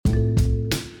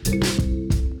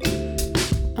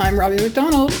I'm Robbie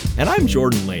McDonald. And I'm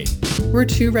Jordan Lane. We're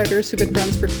two writers who've been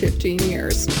friends for 15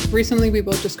 years. Recently, we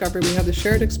both discovered we have the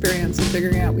shared experience of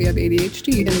figuring out we have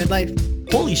ADHD in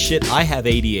midlife. Holy Shit, I Have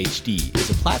ADHD is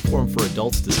a platform for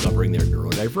adults discovering their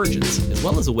neurodivergence, as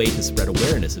well as a way to spread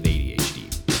awareness of ADHD.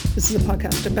 This is a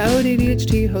podcast about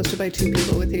ADHD, hosted by two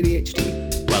people with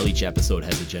ADHD. While each episode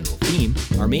has a general theme,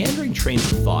 our meandering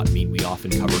trains of thought mean we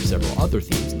often cover several other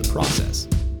themes in the process.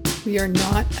 We are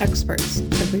not experts,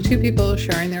 simply two people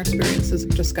sharing their experiences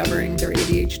of discovering their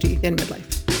ADHD in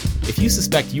midlife. If you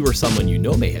suspect you or someone you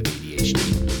know may have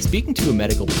ADHD, speaking to a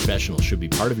medical professional should be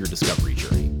part of your discovery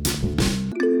journey.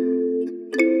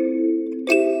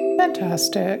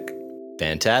 Fantastic.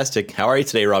 How are you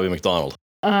today, Robbie McDonald?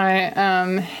 I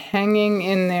am hanging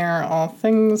in there, all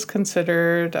things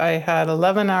considered. I had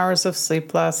 11 hours of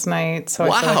sleep last night, so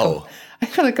wow. I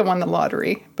feel like I won the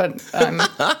lottery, but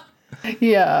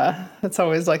yeah, it's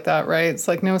always like that, right? It's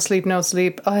like no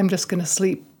sleep. I'm just going to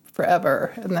sleep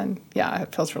forever. And then, yeah,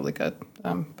 it feels really good.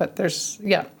 But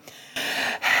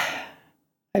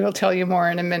I will tell you more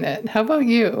in a minute. How about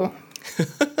you?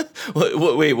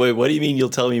 Wait, what do you mean you'll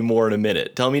tell me more in a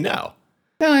minute? Tell me now.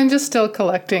 No, I'm just still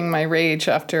collecting my rage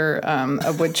after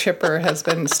a wood chipper has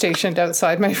been stationed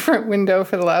outside my front window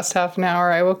for the last half an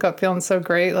hour. I woke up feeling so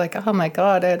great, like, oh my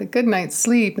God, I had a good night's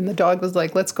sleep. And the dog was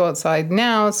like, let's go outside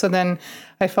now. So then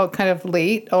I felt kind of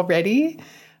late already.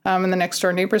 And the next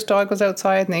door neighbor's dog was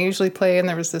outside and they usually play. And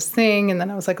there was this thing. And then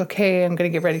I was like, okay, I'm going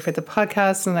to get ready for the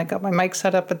podcast. And I got my mic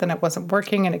set up, but then it wasn't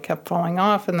working and it kept falling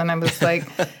off. And then I was like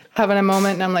having a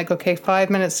moment and I'm like, okay, 5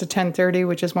 minutes to 10:30,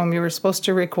 which is when we were supposed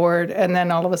to record. And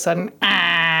then all of a sudden,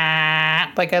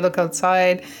 like I look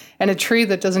outside and a tree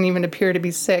that doesn't even appear to be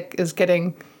sick is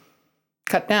getting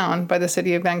cut down by the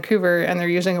city of Vancouver. And they're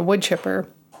using a wood chipper.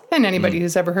 And anybody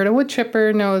who's ever heard a wood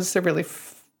chipper knows they're really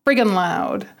friggin'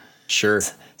 loud. Sure.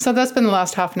 So that's been the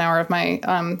last half an hour of my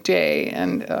day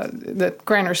and the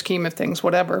grander scheme of things,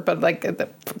 whatever. But like,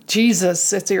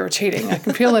 Jesus, it's irritating. I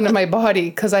can feel it in my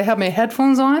body because I have my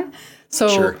headphones on. So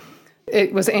sure.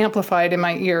 It was amplified in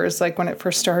my ears like when it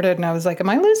first started. And I was like, am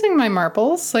I losing my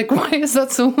marbles? Like, why is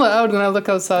that so loud? And I look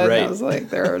outside and I was like,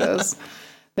 there it is.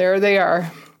 There they are.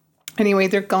 Anyway,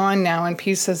 they're gone now. And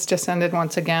peace has descended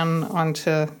once again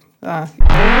onto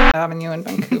Avenue in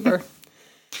Vancouver.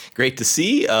 Great to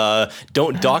see.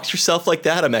 Don't dox yourself like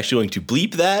that. I'm actually going to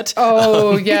bleep that.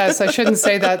 Oh, yes. I shouldn't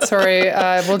say that. Sorry.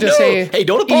 We'll just say... Hey,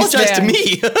 don't apologize to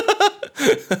me.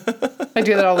 I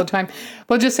do that all the time.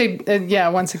 We'll just say,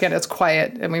 once again, it's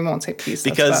quiet and we won't say peace.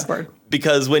 That's a bad word.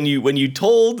 Because when you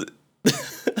told...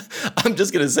 I'm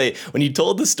just going to say, when you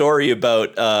told the story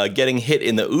about getting hit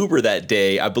in the Uber that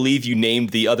day, I believe you named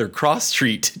the other cross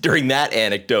street during that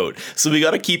anecdote. So we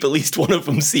got to keep at least one of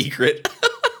them secret.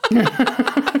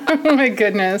 Oh my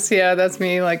goodness. Yeah, that's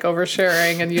me like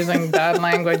oversharing and using bad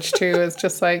language too. It's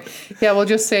just like, we'll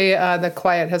just say the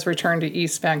quiet has returned to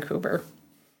East Vancouver.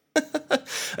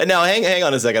 And now hang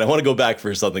on a second. I want to go back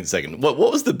for something second. What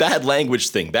was the bad language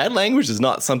thing? Bad language is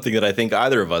not something that I think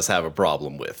either of us have a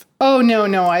problem with. Oh,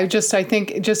 no. I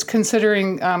think just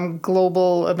considering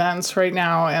global events right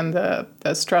now and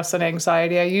the stress and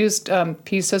anxiety, I used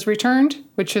peace has returned,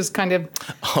 which is kind of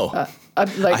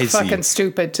fucking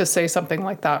stupid to say something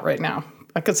like that right now.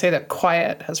 I could say that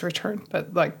quiet has returned,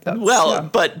 but like that's... Well,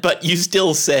 but you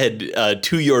still said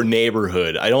to your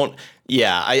neighborhood.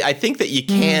 I think that you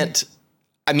can't...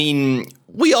 I mean,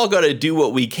 we all got to do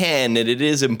what we can, and it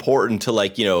is important to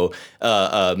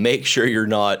make sure you're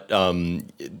not,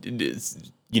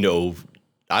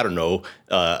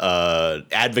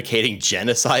 advocating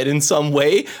genocide in some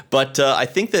way. But I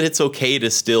think that it's okay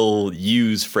to still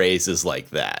use phrases like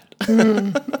that.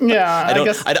 Yeah,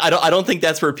 I don't think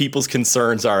that's where people's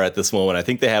concerns are at this moment. I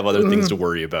think they have other things to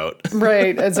worry about.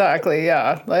 Right, exactly,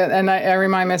 yeah. And I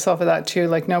remind myself of that too.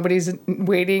 Like nobody's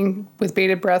waiting with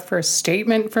bated breath for a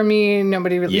statement from me.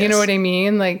 Nobody really, You know what I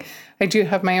mean? Like I do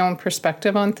have my own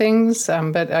perspective on things,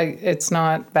 but it's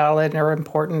not valid or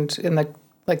important in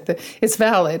it's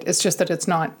valid. It's just that it's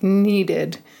not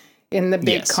needed in the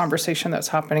big conversation that's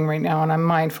happening right now. And I'm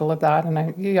mindful of that. And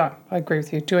I agree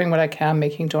with you. Doing what I can,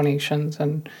 making donations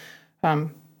and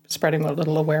spreading what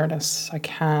little awareness I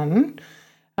can.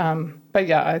 But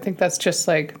yeah, I think that's just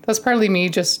that's partly me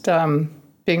just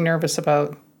being nervous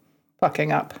about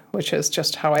fucking up, which is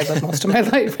just how I live most of my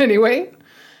life anyway.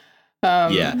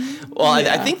 Well,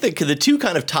 I think the two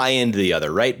kind of tie into the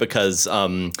other, right? Because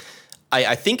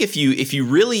I think if you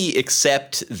really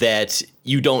accept that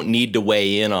you don't need to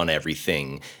weigh in on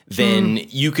everything, then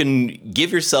you can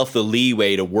give yourself the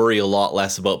leeway to worry a lot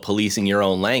less about policing your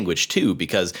own language too.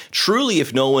 Because truly,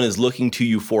 if no one is looking to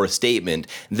you for a statement,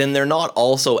 then they're not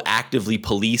also actively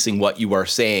policing what you are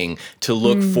saying to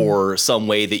look for some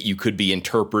way that you could be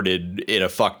interpreted in a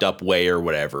fucked up way or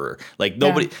whatever. Like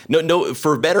nobody, no,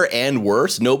 for better and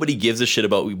worse, nobody gives a shit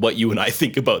about what you and I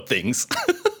think about things.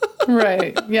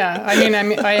 Right. Yeah. I mean,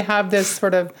 I have this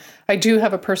sort of, I do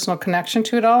have a personal connection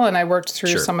to it all. And I worked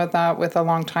through some of that with a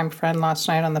longtime friend last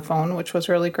night on the phone, which was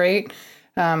really great.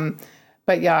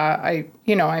 But yeah,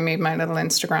 I made my little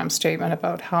Instagram statement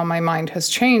about how my mind has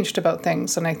changed about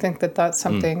things. And I think that that's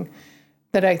something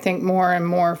that I think more and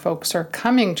more folks are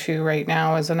coming to right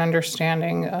now, is an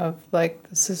understanding of like,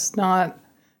 this is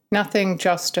nothing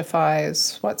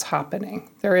justifies what's happening.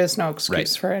 There is no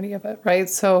excuse for any of it. Right.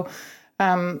 So,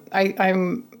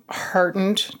 I'm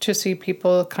heartened to see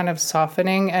people kind of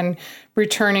softening and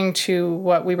returning to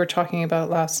what we were talking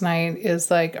about last night, is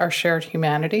like our shared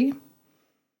humanity.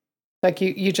 Like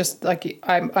you just like,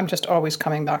 I'm just always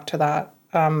coming back to that.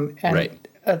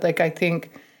 Like, I think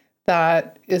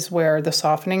that is where the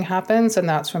softening happens. And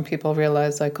that's when people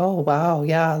realize like, oh, wow.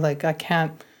 Yeah. Like I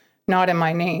can't, not in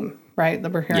my name. Right.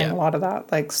 We're hearing a lot of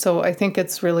that. Like, so I think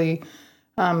it's really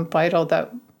vital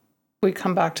that we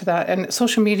come back to that. And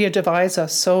social media divides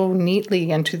us so neatly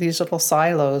into these little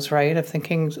silos, right, of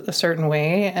thinking a certain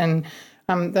way. And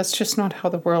that's just not how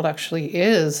the world actually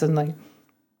is. And like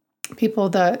people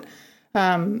that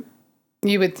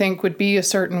you would think would be a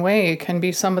certain way can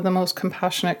be some of the most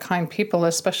compassionate, kind people,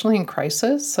 especially in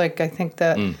crisis. Like I think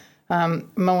that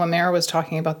Mo Amer was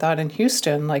talking about that in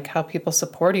Houston, like how people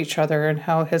support each other and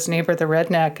how his neighbor, the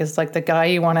redneck, is like the guy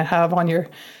you want to have on your,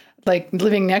 like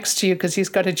living next to you because he's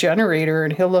got a generator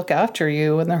and he'll look after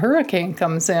you when the hurricane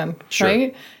comes in,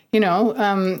 right?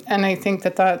 And I think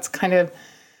that that's kind of,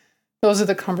 those are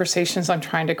the conversations I'm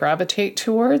trying to gravitate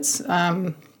towards.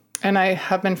 And I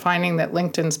have been finding that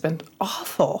LinkedIn's been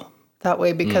awful that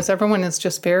way because everyone is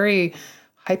just very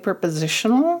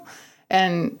hyper-positional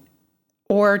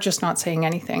or just not saying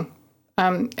anything.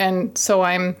 And so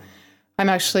I'm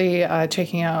actually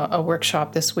taking a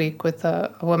workshop this week with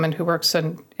a woman who works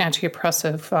in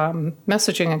anti-oppressive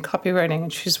messaging and copywriting,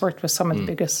 and she's worked with some of the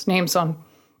biggest names on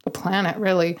the planet,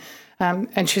 really. And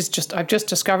I've just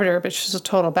discovered her, but she's a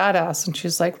total badass. And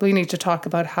she's like, we need to talk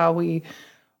about how we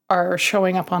are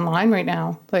showing up online right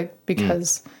now, like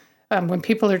because when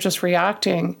people are just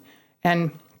reacting,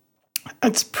 and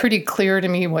it's pretty clear to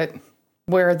me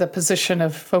where the position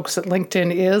of folks at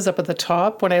LinkedIn is up at the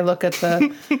top. When I look at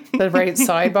the right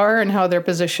sidebar and how they're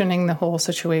positioning the whole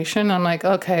situation, I'm like,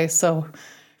 okay, so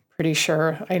pretty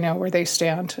sure I know where they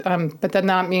stand. But then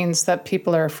that means that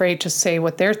people are afraid to say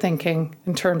what they're thinking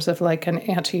in terms of like an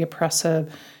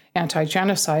anti-oppressive,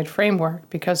 anti-genocide framework,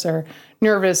 because they're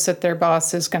nervous that their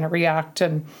boss is going to react.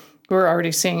 And we're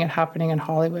already seeing it happening in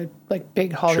Hollywood, like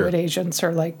big Hollywood agents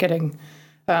are like getting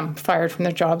fired from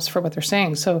their jobs for what they're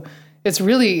saying. So it's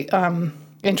really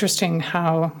interesting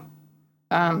how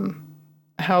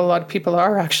a lot of people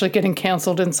are actually getting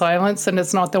canceled in silence, and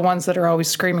it's not the ones that are always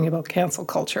screaming about cancel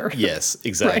culture. Yes,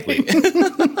 exactly.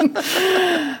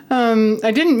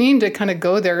 I didn't mean to kind of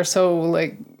go there so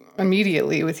like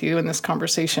immediately with you in this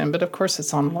conversation, but of course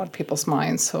it's on a lot of people's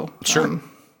minds. So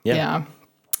yeah.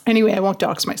 Anyway, I won't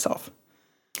dox myself.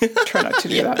 Try not to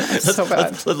do that. It's so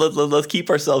bad. Let's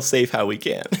keep ourselves safe how we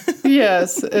can.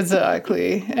 Yes,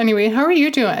 exactly. Anyway, how are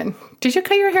you doing? Did you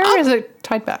cut your hair or is it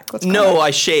tied back? I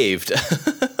shaved.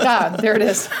 There it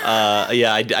is.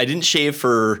 I didn't shave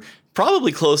for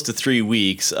probably close to 3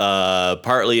 weeks.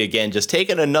 Partly, again, just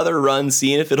taking another run,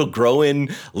 seeing if it'll grow in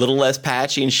a little less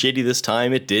patchy and shitty this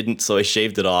time. It didn't, so I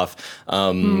shaved it off.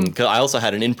 'Cause I also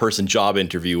had an in-person job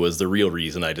interview was the real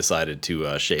reason I decided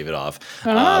to shave it off.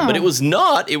 But it was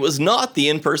not the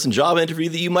in-person job interview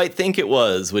that you might think it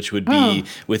was, which would be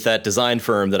with that design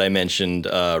firm that I mentioned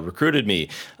recruited me.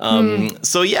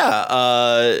 So yeah,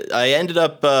 I ended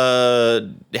up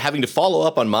having to follow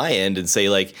up on my end and say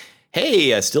like,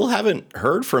 hey, I still haven't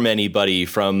heard from anybody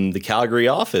from the Calgary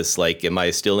office. Like, am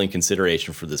I still in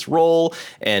consideration for this role?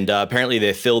 And apparently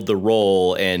they filled the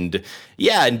role and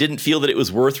didn't feel that it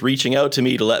was worth reaching out to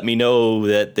me to let me know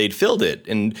that they'd filled it.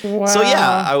 And so,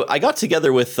 I got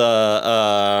together with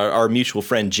our mutual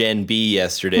friend Jen B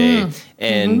yesterday,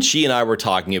 and she and I were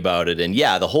talking about it. And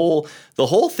the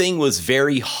whole thing was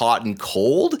very hot and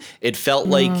cold. It felt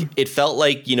like,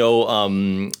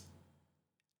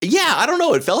 Yeah, I don't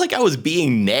know. It felt like I was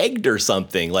being negged or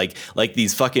something. Like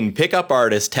these fucking pickup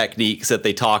artist techniques that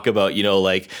they talk about, you know,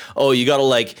 like, oh, you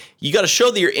gotta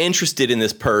show that you're interested in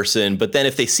this person, but then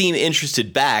if they seem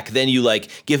interested back, then you like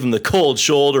give them the cold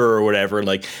shoulder or whatever, and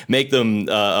like make them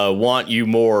want you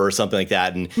more or something like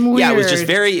that. And yeah, it was just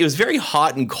very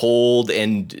hot and cold,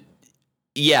 and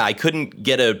yeah, I couldn't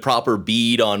get a proper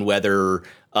bead on whether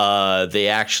they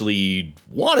actually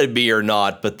wanted me or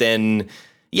not. But then,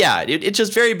 yeah, it's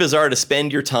just very bizarre to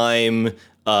spend your time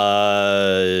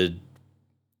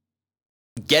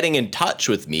getting in touch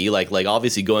with me, like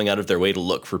obviously going out of their way to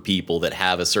look for people that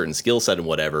have a certain skill set and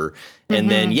whatever, and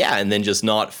then just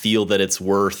not feel that it's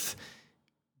worth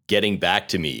getting back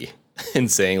to me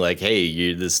and saying like,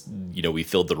 hey, we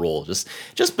filled the role. Just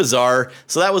bizarre.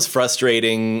 So that was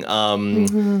frustrating.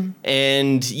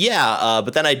 And yeah,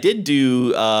 but then I did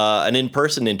do an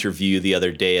in-person interview the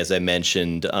other day, as I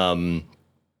mentioned.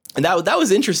 And that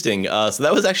was interesting. So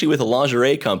that was actually with a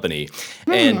lingerie company.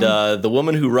 And the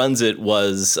woman who runs it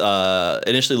was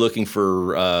initially looking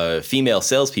for female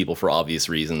salespeople for obvious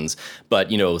reasons.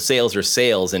 But, you know, sales are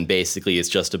sales. And basically it's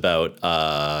just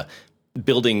about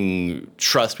building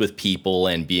trust with people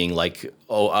and being like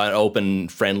an open,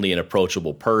 friendly, and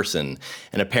approachable person.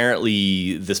 And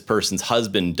apparently this person's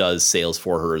husband does sales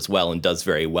for her as well and does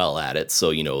very well at it. So,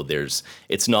 you know,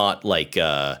 it's not like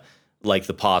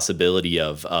the possibility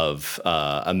of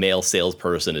a male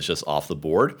salesperson is just off the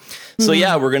board. So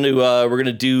yeah, we're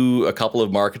gonna do a couple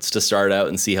of markets to start out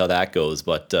and see how that goes.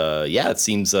 But yeah, it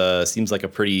seems like a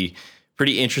pretty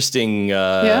interesting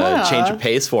change of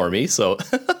pace for me. So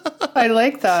I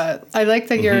like that. I like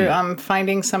that you're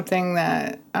finding something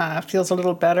that feels a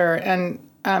little better. And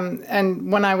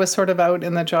when I was sort of out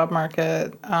in the job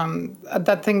market,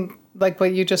 that thing, like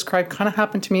what you described, kind of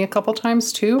happened to me a couple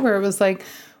times too, where it was like,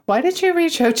 why did you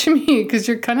reach out to me? Because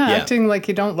you're kind of acting like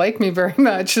you don't like me very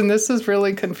much. And this is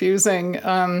really confusing.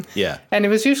 And it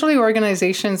was usually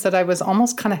organizations that I was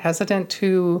almost kind of hesitant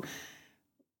to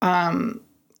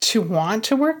want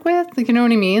to work with. Like, you know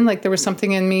what I mean? Like there was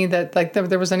something in me that like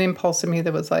there was an impulse in me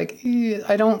that was like,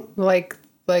 I don't like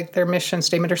their mission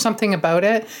statement or something about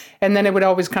it. And then it would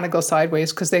always kind of go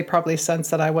sideways because they probably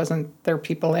sensed that I wasn't their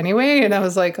people anyway. And I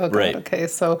was like, oh God, okay.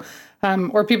 So,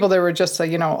 or people that were just,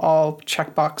 all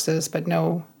check boxes, but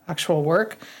no actual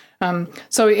work.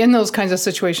 So in those kinds of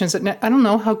situations, I don't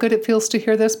know how good it feels to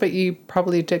hear this, but you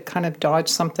probably did kind of dodge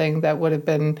something that would have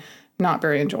been not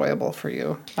very enjoyable for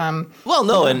you. Well,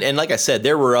 no, and like I said,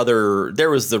 there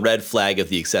was the red flag of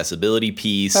the accessibility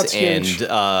piece. That's and huge.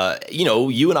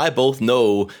 You and I both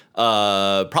know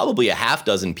probably a half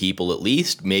dozen people, at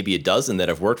least maybe a dozen, that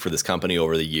have worked for this company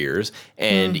over the years,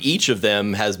 and each of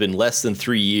them has been less than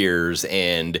 3 years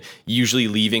and usually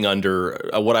leaving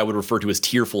under what I would refer to as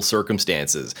tearful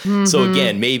circumstances. So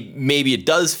again, maybe it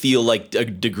does feel like a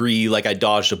degree like I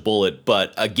dodged a bullet,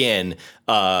 but again,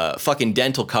 fucking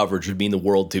dental coverage would mean the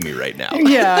world to me right now.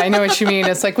 Yeah, I know what you mean.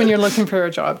 It's like when you're looking for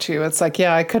a job too. It's like,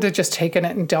 yeah, I could have just taken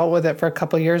it and dealt with it for a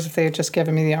couple of years if they had just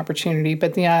given me the opportunity.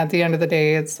 But yeah, at the end of the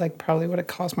day, it's like probably would have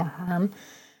caused more harm.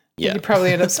 Yeah. You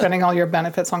probably end up spending all your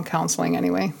benefits on counseling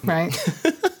anyway, right?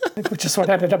 Which is what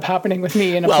ended up happening with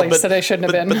me in a place that I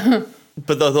shouldn't have been.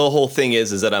 But the whole thing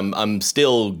is that I'm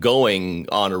still going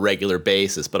on a regular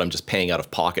basis, but I'm just paying out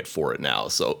of pocket for it now.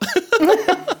 So.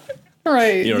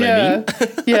 Right. You know what I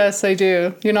mean? Yes, I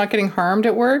do. You're not getting harmed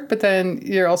at work, but then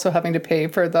you're also having to pay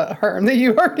for the harm that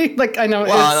you already, I know.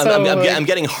 Well, I'm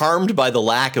getting harmed by the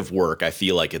lack of work, I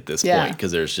feel like, at this point,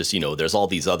 because there's just, there's all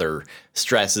these other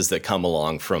stresses that come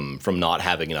along from not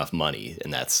having enough money.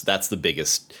 And that's the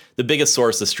biggest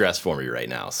source of stress for me right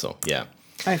now. So, yeah.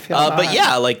 I feel that. But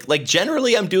yeah, like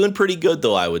generally I'm doing pretty good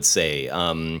though, I would say.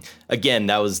 Again,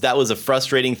 that was a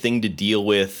frustrating thing to deal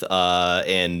with.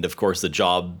 And of course the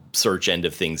job search end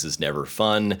of things is never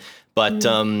fun. But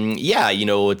yeah,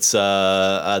 it's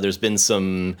there's been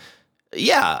some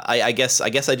I guess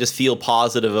I just feel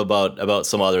positive about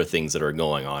some other things that are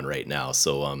going on right now.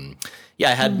 So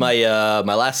yeah, I had my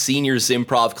last seniors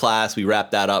improv class. We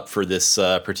wrapped that up for this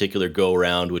particular go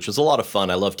around, which was a lot of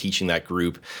fun. I love teaching that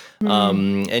group.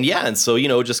 And so,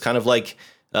 just kind of like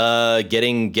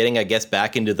getting, I guess,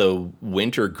 back into the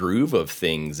winter groove of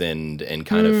things and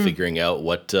kind of figuring out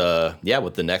what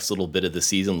the next little bit of the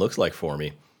season looks like for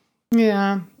me.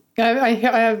 Yeah. I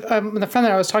have the friend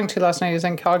that I was talking to last night is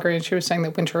in Calgary, and she was saying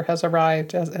that winter has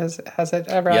arrived. Has it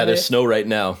arrived? Yeah, there's snow right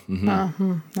now.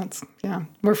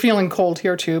 We're feeling cold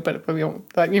here too, but we won't.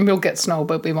 We'll get snow,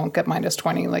 but we won't get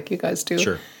 -20 like you guys do.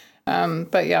 Sure.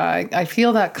 But yeah, I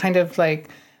feel that kind of like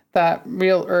that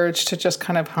real urge to just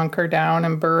kind of hunker down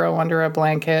and burrow under a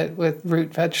blanket with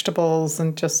root vegetables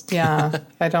and just,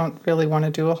 I don't really want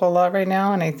to do a whole lot right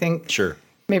now. And I think Sure.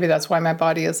 maybe that's why my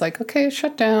body is like, okay,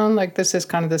 shut down. Like this is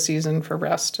kind of the season for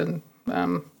rest and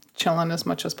chilling as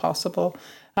much as possible.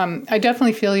 I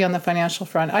definitely feel you on the financial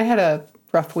front. I had a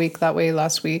rough week that way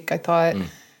last week. I thought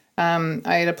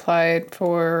I had applied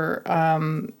for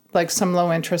like some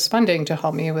low interest funding to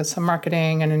help me with some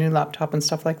marketing and a new laptop and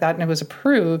stuff like that. And it was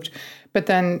approved, but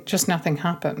then just nothing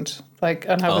happened.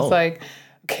 And I was like,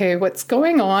 okay, what's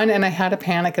going on? And I had a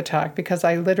panic attack because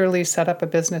I literally set up a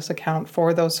business account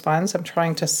for those funds. I'm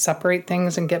trying to separate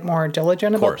things and get more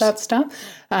diligent about that stuff.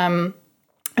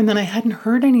 And then I hadn't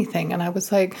heard anything. And I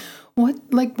was like,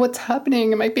 what's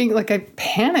happening? Am I being I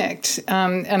panicked.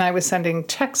 And I was sending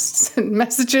texts and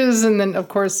messages. And then of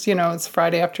course, it's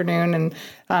Friday afternoon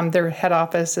and their head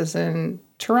office is in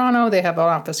Toronto. They have an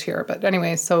office here. But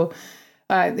anyway, so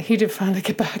he did finally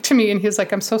get back to me and he was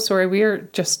like, I'm so sorry. We are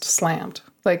just slammed.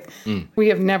 We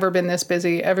have never been this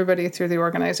busy. Everybody through the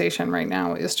organization right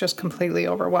now is just completely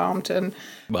overwhelmed. And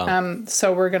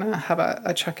so we're going to have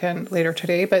a check-in later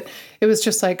today. But it was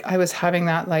just I was having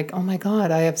that oh my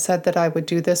God, I have said that I would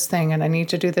do this thing and I need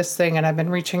to do this thing. And I've been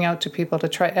reaching out to people to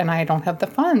try and I don't have the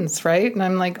funds, right? And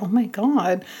I'm like, oh my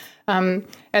God. And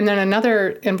then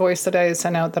another invoice that I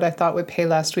sent out that I thought would pay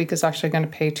last week is actually going to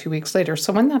pay 2 weeks later.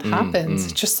 So when that happens,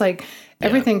 it's just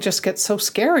everything just gets so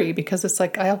scary because it's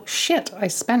oh shit, I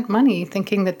spent money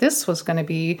thinking that this was going to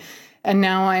be, and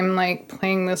now I'm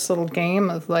playing this little game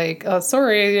of oh,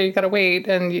 sorry, you got to wait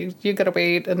and you got to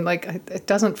wait. And it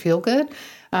doesn't feel good.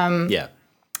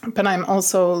 But I'm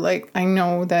also I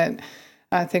know that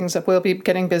things that will be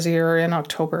getting busier in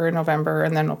October and November,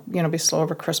 and then be slow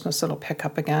over Christmas. It'll pick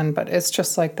up again, but it's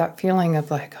just that feeling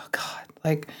of oh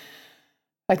God,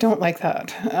 I don't like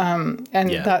that, and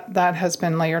that has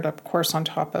been layered, of course, on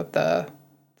top of the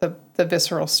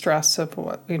visceral stress of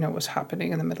what was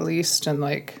happening in the Middle East, and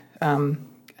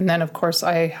then of course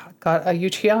I got a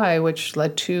UTI, which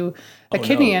led to a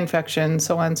kidney infection.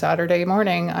 So on Saturday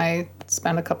morning, I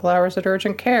spent a couple hours at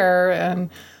urgent care and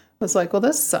was like, well,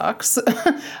 this sucks.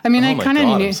 I mean, I kind of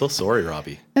knew. I'm so sorry,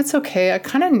 Robbie. It's okay. I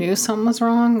kind of knew something was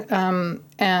wrong.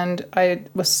 And I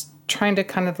was trying to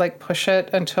kind of push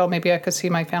it until maybe I could see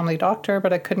my family doctor,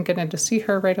 but I couldn't get in to see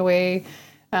her right away.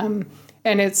 And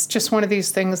it's just one of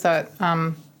these things that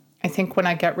I think when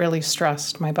I get really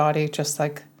stressed, my body just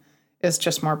is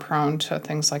just more prone to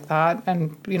things like that.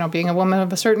 And, being a woman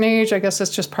of a certain age, I guess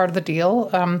it's just part of the deal.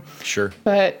 Sure.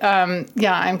 But,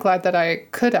 I'm glad that I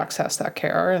could access that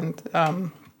care and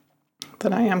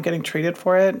that I am getting treated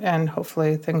for it. And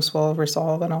hopefully things will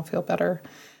resolve and I'll feel better.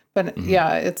 But,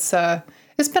 it's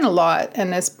been a lot.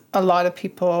 And it's a lot of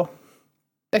people.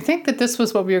 I think that this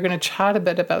was what we were going to chat a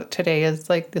bit about today is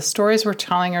the stories we're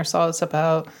telling ourselves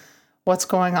about what's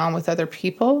going on with other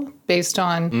people based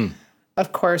on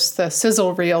of course, the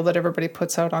sizzle reel that everybody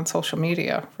puts out on social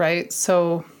media, right?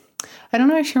 So I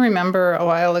don't actually remember a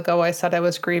while ago I said I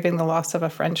was grieving the loss of a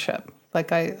friendship. I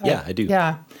do.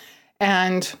 Yeah.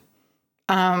 And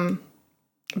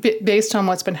based on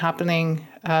what's been happening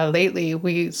lately,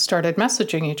 we started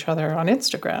messaging each other on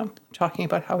Instagram, talking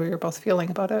about how we were both feeling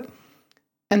about it.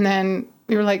 And then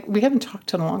we were like, we haven't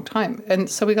talked in a long time. And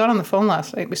so we got on the phone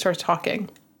last night. We started talking.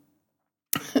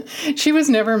 She was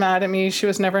never mad at me. She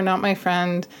was never not my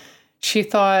friend. She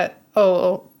thought,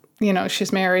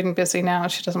 she's married and busy now.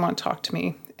 She doesn't want to talk to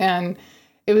me. And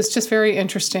it was just very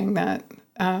interesting that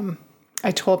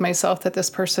I told myself that this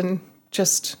person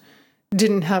just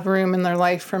didn't have room in their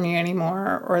life for me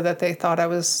anymore, or that they thought I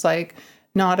was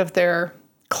not of their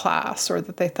class, or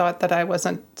that they thought that I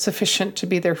wasn't sufficient to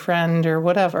be their friend or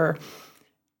whatever.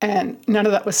 And none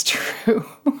of that was true.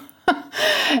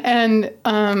 And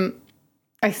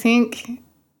I think,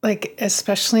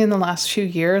 especially in the last few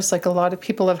years, a lot of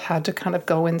people have had to kind of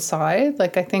go inside. I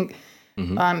think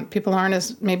people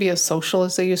aren't maybe as social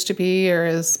as they used to be, or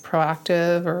as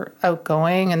proactive or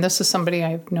outgoing. And this is somebody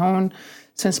I've known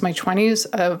since my 20s,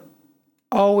 of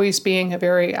always being a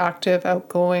very active,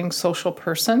 outgoing, social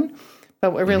person.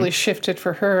 But what really shifted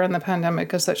for her in the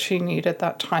pandemic is that she needed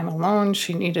that time alone.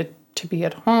 She needed to be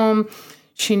at home.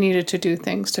 She needed to do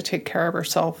things to take care of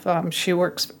herself. She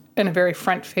works in a very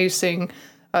front-facing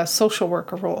social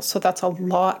worker role. So that's a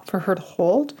lot for her to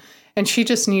hold. And she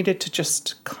just needed to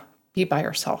just be by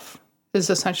herself, is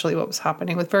essentially what was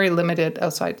happening, with very limited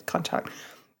outside contact.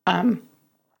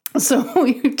 So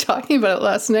we were talking about it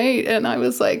last night, and I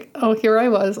was like, oh, here I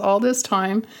was all this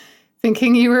time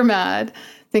thinking you were mad,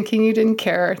 thinking you didn't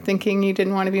care, thinking you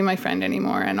didn't want to be my friend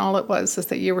anymore. And all it was is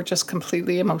that you were just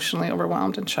completely emotionally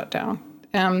overwhelmed and shut down.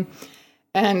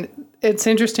 And it's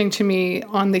interesting to me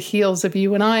on the heels of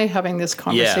you and I having this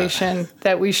conversation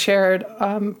that we shared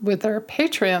with our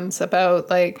patrons about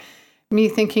like me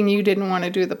thinking you didn't want to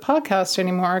do the podcast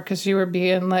anymore because you were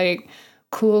being like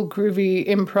cool, groovy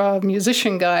improv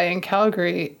musician guy in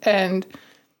Calgary, and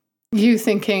you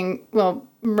thinking, well,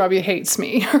 Robbie hates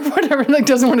me or whatever, like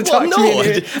doesn't want to talk to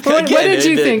me. What did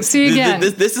you think? See, again,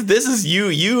 this is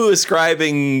you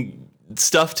ascribing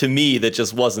stuff to me that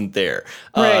just wasn't there.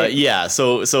 Right.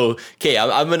 So okay,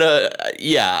 I'm gonna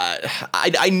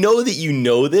I know that you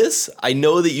know this. I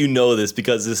know that you know this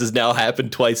because this has now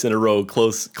happened twice in a row,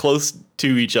 close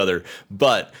to each other.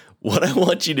 But what I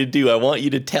want you to do, I want you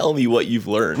to tell me what you've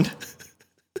learned.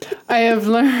 I have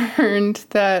learned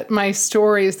that my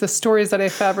stories, the stories that I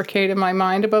fabricate in my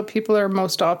mind about people, are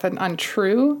most often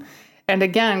untrue. And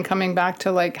again, coming back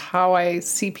to like how I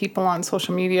see people on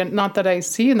social media, not that I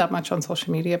see that much on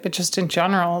social media, but just in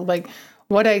general, like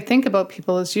what I think about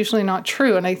people is usually not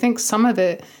true. And I think some of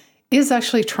it is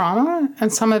actually trauma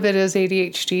and some of it is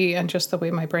ADHD and just the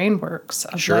way my brain works.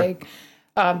 Sure. Like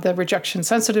the rejection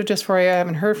sensitive dysphoria. I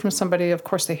haven't heard from somebody. Of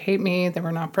course, they hate me. They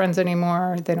were not friends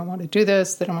anymore. They don't want to do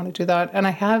this. They don't want to do that. And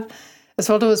I have,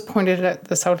 Osvaldo has pointed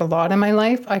this out a lot in my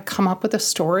life. I come up with a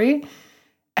story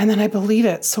and then I believe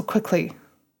it so quickly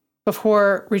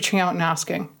before reaching out and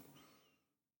asking.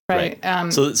 Right.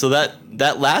 So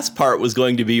that last part was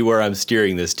going to be where I'm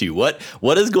steering this to.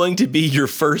 What is going to be your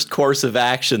first course of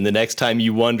action the next time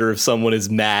you wonder if someone is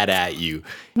mad at you?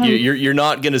 You're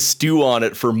not going to stew on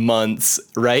it for months,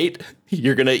 right?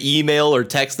 You're going to email or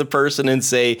text the person and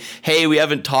say, hey, we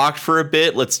haven't talked for a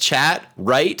bit. Let's chat,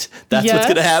 right? That's what's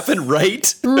going to happen,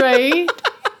 right? Right.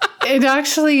 It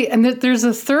actually, and there's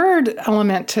a third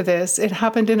element to this. It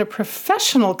happened in a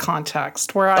professional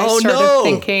context where I started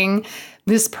thinking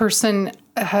this person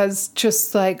has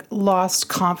just like lost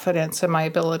confidence in my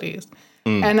abilities.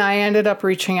 And I ended up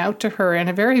reaching out to her in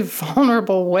a very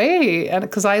vulnerable way. And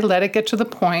because I let it get to the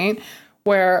point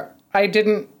where I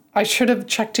should have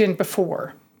checked in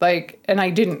before, and I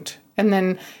didn't. And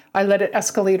then I let it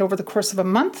escalate over the course of a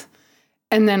month.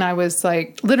 And then I was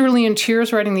like literally in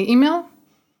tears writing the email.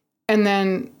 And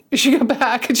then she got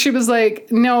back and she was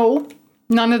like, no,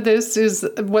 none of this is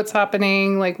what's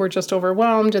happening. Like, we're just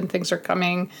overwhelmed and things are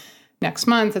coming next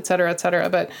month, et cetera, et cetera.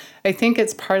 But I think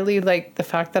it's partly like the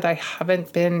fact that I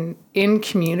haven't been in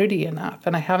community enough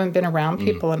and I haven't been around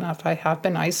people enough. I have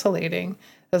been isolating,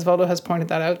 as Osvaldo has pointed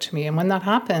that out to me. And when that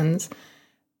happens,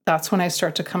 that's when I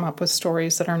start to come up with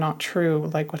stories that are not true,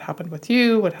 like what happened with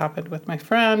you, what happened with my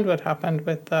friend, what happened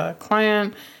with the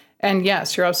client. And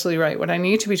yes, you're absolutely right. What I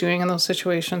need to be doing in those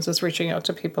situations is reaching out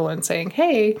to people and saying,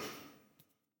 hey,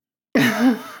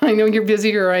 I know you're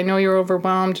busy or I know you're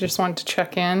overwhelmed. Just wanted to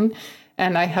check in.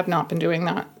 And I have not been doing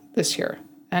that this year.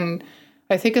 And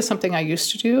I think it's something I used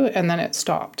to do and then it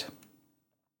stopped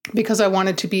because I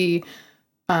wanted to be,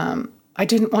 I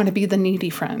didn't want to be the needy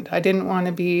friend. I didn't want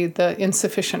to be the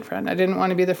insufficient friend. I didn't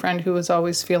want to be the friend who was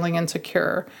always feeling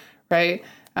insecure, right?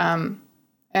 And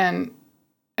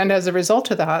as a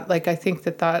result of that, like, I think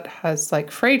that has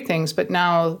like frayed things, but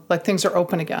now like things are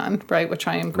open again, right? Which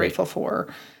I am grateful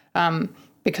for.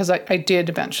 Because I did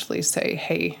eventually say,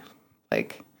 hey,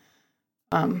 like,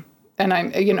 and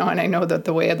I'm, and I know that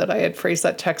the way that I had phrased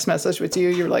that text message with you,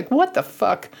 you're like, what the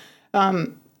fuck?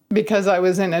 Because I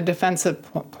was in a defensive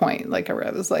point, like I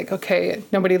was like, okay,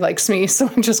 nobody likes me, so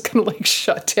I'm just gonna like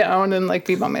shut down and like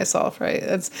be by myself, right?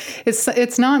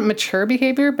 It's not mature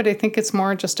behavior, but I think it's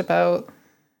more just about,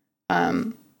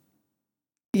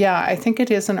 I think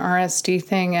it is an RSD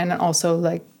thing, and also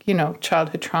like,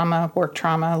 childhood trauma, work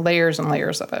trauma, layers and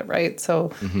layers of it, right?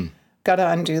 So got to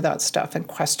undo that stuff and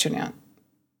question it.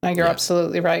 Now, you're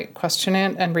absolutely right. Question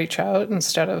it and reach out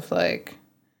instead of like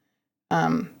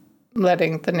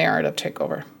letting the narrative take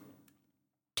over.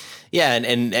 Yeah,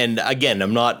 and again,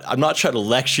 I'm not trying to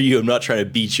lecture you. I'm not trying to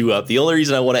beat you up. The only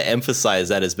reason I want to emphasize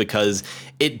that is because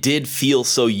it did feel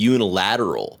so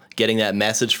unilateral getting that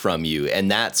message from you,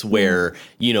 and that's where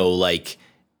like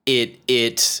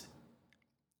it.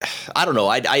 I don't know.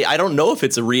 I don't know if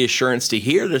it's a reassurance to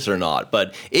hear this or not,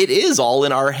 but it is all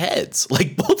in our heads,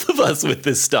 like both of us with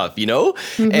this stuff,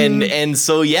 and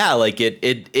so like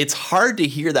it's hard to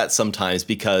hear that sometimes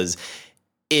because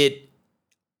it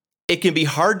can be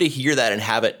hard to hear that and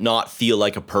have it not feel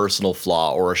like a personal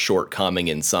flaw or a shortcoming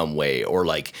in some way, or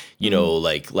like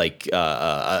like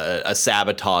a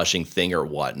sabotaging thing or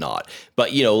whatnot.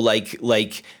 But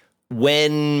like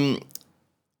when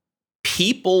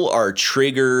people are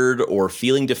triggered or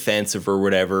feeling defensive or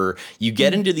whatever, you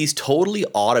get into these totally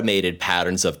automated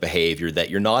patterns of behavior that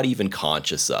you're not even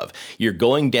conscious of. You're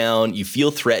going down, you feel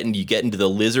threatened, you get into the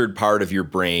lizard part of your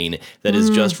brain that is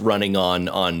just running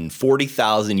on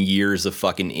 40,000 years of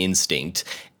fucking instinct.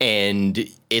 And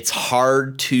it's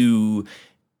hard to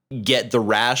get the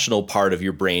rational part of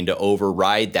your brain to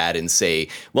override that and say,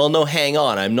 well, no, hang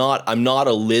on, I'm not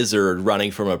a lizard running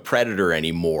from a predator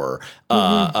anymore.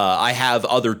 I have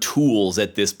other tools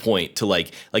at this point to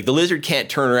like the lizard can't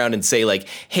turn around and say like,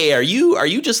 hey, are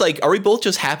you just like, are we both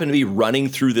just happen to be running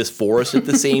through this forest at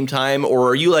the same time? Or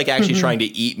are you like actually trying to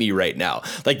eat me right now?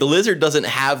 Like the lizard doesn't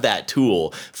have that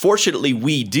tool. Fortunately,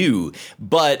 we do,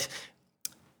 but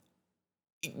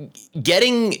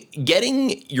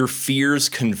getting your fears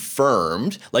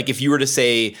confirmed, like if you were to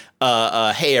say,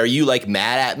 hey, are you like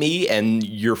mad at me? And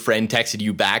your friend texted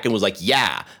you back and was like,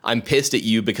 yeah, I'm pissed at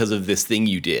you because of this thing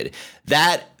you did.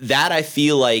 That I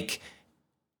feel like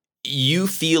you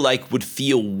feel like would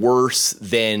feel worse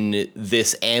than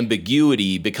this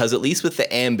ambiguity, because at least with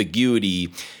the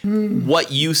ambiguity,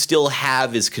 what you still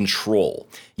have is control.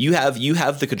 You have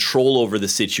the control over the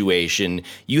situation.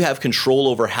 You have control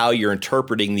over how you're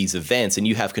interpreting these events, and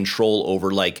you have control over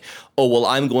like, oh, well,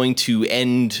 I'm going to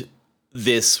end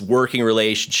this working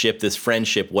relationship, this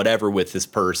friendship, whatever, with this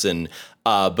person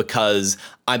because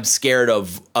I'm scared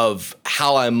of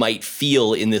how I might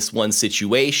feel in this one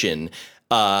situation.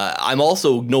 I'm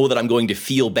also know that I'm going to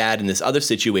feel bad in this other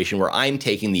situation where I'm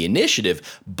taking the initiative,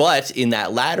 but in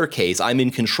that latter case, I'm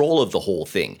in control of the whole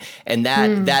thing. And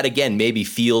that again, maybe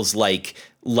feels like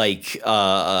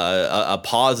a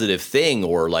positive thing,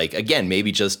 or like, again,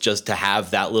 maybe just to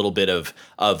have that little bit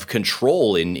of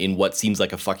control in what seems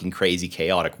like a fucking crazy,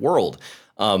 chaotic world.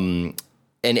 And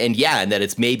that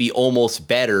it's maybe almost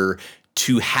better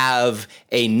to have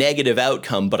a negative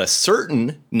outcome, but a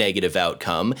certain negative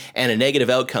outcome, and a negative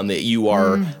outcome that you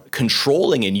are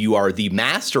controlling and you are the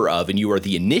master of and you are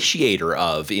the initiator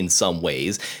of in some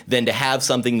ways, than to have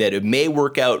something that it may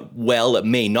work out well, it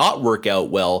may not work out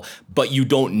well, but you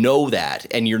don't know that,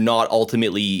 and you're not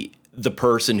ultimately the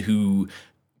person who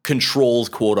controls,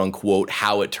 quote unquote,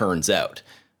 how it turns out.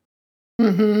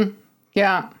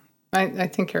 Yeah, I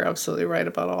think you're absolutely right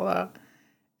about all that.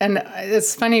 And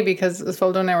it's funny because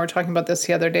Osvaldo and I were talking about this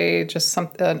the other day, just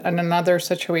in another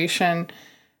situation,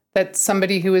 that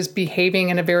somebody who is behaving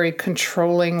in a very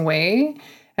controlling way.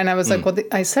 And I was like, well,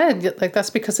 I said, like, that's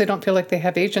because they don't feel like they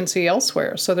have agency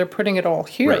elsewhere. So they're putting it all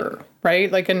here,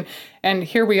 right? Like, and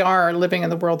here we are living in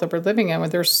the world that we're living in, where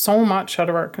there's so much out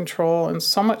of our control and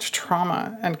so much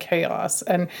trauma and chaos.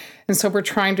 And so we're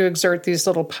trying to exert these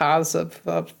little paths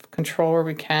of control where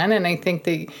we can. And I think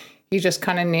that you just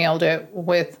kind of nailed it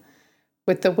with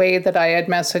the way that I had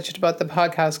messaged about the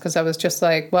podcast, because I was just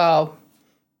like, well,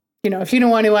 you know, if you don't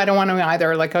want to, I don't want to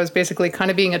either. Like, I was basically kind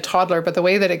of being a toddler, but the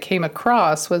way that it came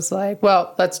across was like,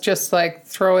 well, let's just like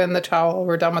throw in the towel.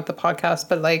 We're done with the podcast.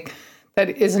 But like, that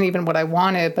isn't even what I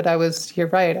wanted. But you're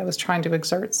right. I was trying to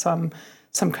exert some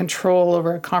control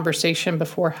over a conversation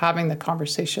before having the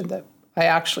conversation that I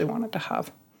actually wanted to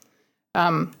have.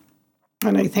 And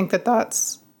I think that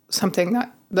that's something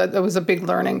that was a big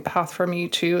learning path for me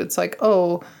too. It's like,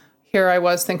 oh, here I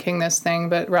was thinking this thing,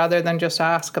 but rather than just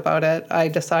ask about it, I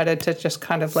decided to just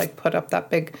kind of like put up that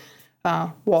big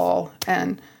wall.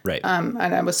 And and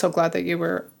I was so glad that you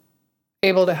were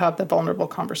able to have the vulnerable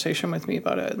conversation with me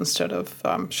about it instead of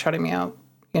shutting me out,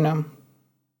 you know.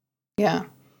 Yeah,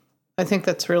 I think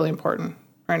that's really important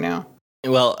right now.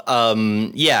 Well,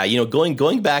 yeah, you know,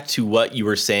 going back to what you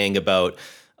were saying about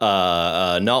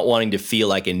not wanting to feel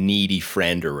like a needy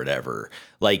friend or whatever,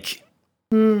 like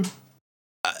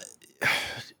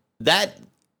that.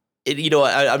 You know,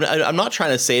 I'm not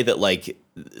trying to say that like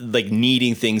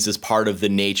needing things is part of the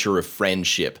nature of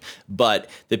friendship, but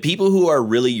the people who are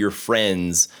really your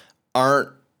friends aren't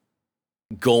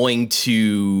going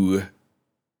to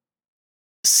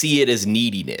see it as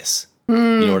neediness. You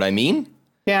know what I mean?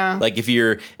 Yeah. Like if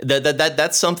you're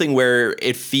that's something where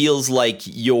it feels like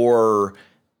you're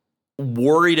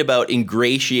worried about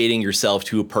ingratiating yourself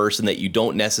to a person that you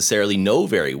don't necessarily know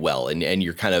very well, and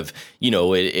you're kind of, you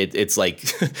know, it's like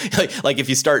like if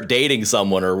you start dating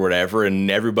someone or whatever,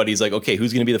 and everybody's like, okay,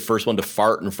 who's going to be the first one to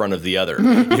fart in front of the other?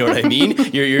 You know what I mean?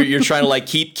 You're trying to like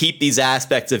keep these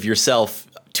aspects of yourself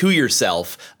to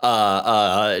yourself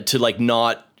to like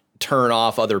not turn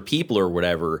off other people or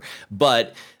whatever,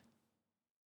 but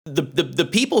the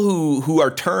people who are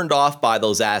turned off by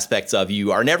those aspects of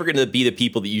you are never going to be the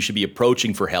people that you should be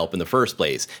approaching for help in the first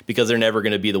place, because they're never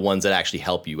going to be the ones that actually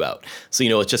help you out. So, you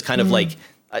know, it's just kind of like,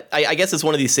 I guess it's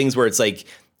one of these things where it's like,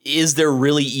 is there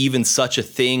really even such a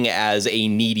thing as a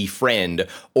needy friend,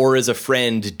 or is a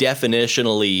friend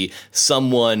definitionally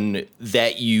someone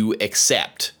that you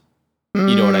accept?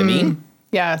 You know what I mean?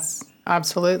 Yes,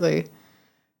 absolutely.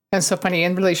 And it's so funny,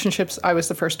 in relationships, I was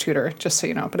the first tutor, just so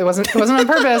you know, but it wasn't on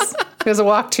purpose. It was a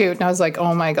walk toot, and I was like,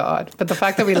 oh my God. But the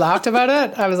fact that we laughed about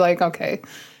it, I was like, okay,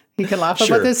 he can laugh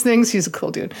about these things. He's a cool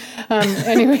dude.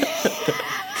 Anyway.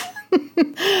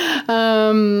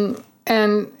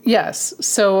 And yes,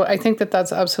 so I think that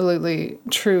that's absolutely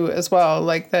true as well.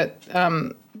 Like that,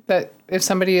 that if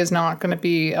somebody is not going to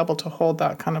be able to hold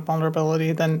that kind of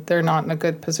vulnerability, then they're not in a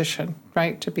good position,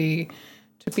 right? To be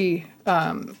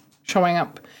showing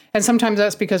up. And sometimes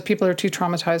that's because people are too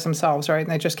traumatized themselves, right? And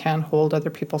they just can't hold other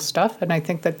people's stuff. And I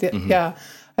think that,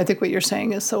 I think what you're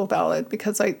saying is so valid,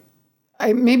 because I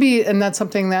maybe, and that's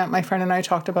something that my friend and I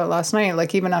talked about last night,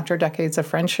 like even after decades of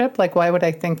friendship, like why would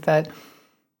I think that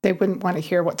they wouldn't want to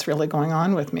hear what's really going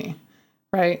on with me,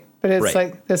 right? But it's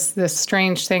like this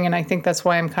strange thing, and I think that's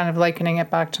why I'm kind of likening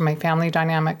it back to my family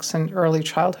dynamics and early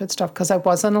childhood stuff, because I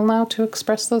wasn't allowed to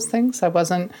express those things. I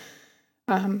wasn't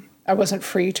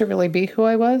free to really be who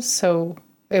I was. So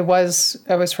I was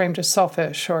framed as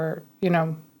selfish, or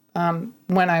when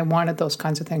I wanted those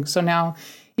kinds of things. So now,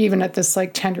 even at this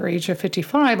like tender age of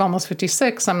 55, almost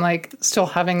 56, I'm like still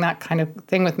having that kind of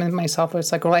thing with myself. Where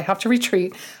it's like, well, I have to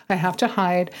retreat. I have to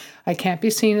hide. I can't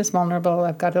be seen as vulnerable.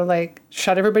 I've got to like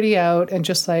shut everybody out, and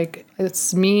just like,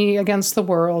 it's me against the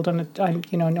world, and I'm,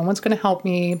 no one's going to help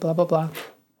me, blah, blah, blah.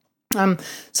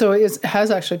 So it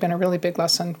has actually been a really big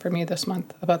lesson for me this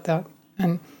month about that.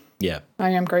 And I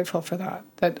am grateful for that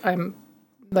I'm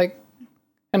like,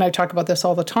 and I talk about this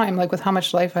all the time, like with how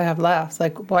much life I have left,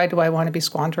 like why do I want to be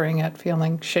squandering it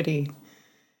feeling shitty,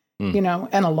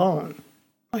 and alone?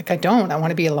 Like I want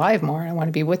to be alive more. I want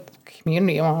to be with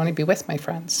community. I want to be with my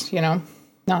friends,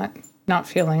 not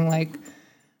feeling like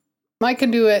I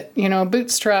can do it,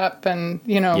 bootstrap and,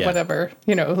 whatever,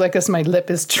 like as my lip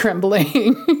is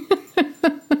trembling.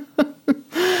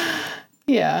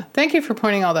 Yeah. Thank you for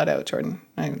pointing all that out, Jordan.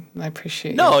 I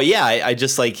appreciate it. No, yeah. I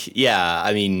just like,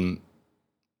 I mean,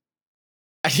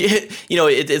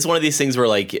 it's one of these things where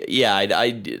like, I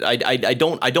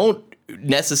don't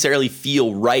necessarily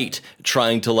feel right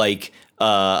trying to like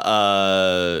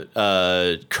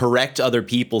correct other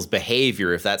people's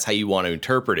behavior, if that's how you want to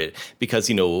interpret it,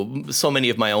 because so many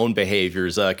of my own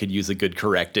behaviors could use a good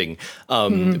correcting.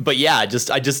 But yeah, I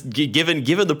just given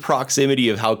the proximity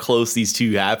of how close these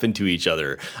two happen to each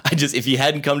other, if you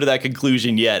hadn't come to that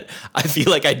conclusion yet, I feel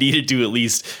like I needed to at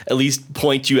least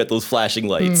point you at those flashing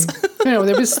lights. There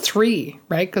was 3,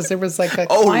 right? Because there was like a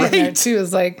client there too. It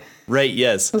was like. Right,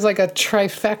 yes. It was like a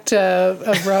trifecta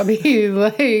of Robbie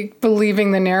like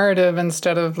believing the narrative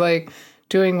instead of like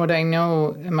doing what I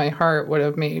know in my heart would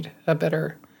have made a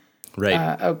better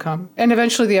outcome. And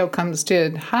eventually the outcomes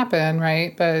did happen,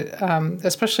 right? But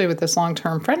especially with this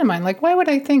long-term friend of mine, like why would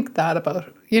I think that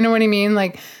about, you know what I mean?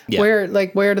 Like where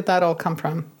did that all come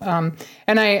from?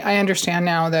 And I understand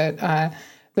now that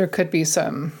there could be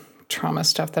some trauma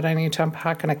stuff that I need to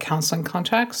unpack in a counseling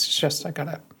context. It's just I got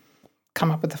to come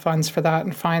up with the funds for that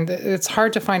and find that it's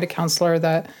hard to find a counselor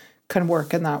that can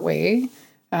work in that way,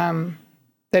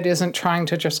 that isn't trying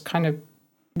to just kind of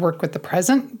work with the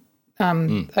present.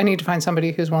 I need to find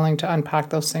somebody who's willing to unpack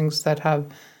those things that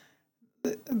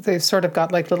they've sort of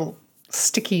got like little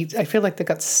sticky, I feel like they've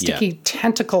got sticky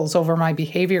tentacles over my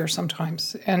behavior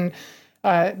sometimes. And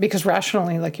because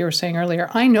rationally, like you were saying earlier,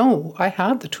 I know I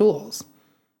have the tools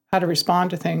how to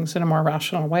respond to things in a more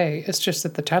rational way. It's just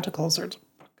that the tentacles are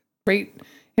great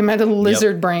in my little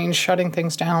lizard brain shutting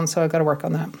things down. So I've got to work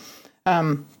on that.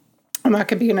 And that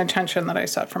could be an intention that I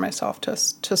set for myself to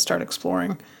start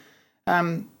exploring.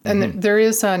 And there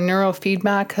is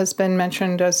neurofeedback has been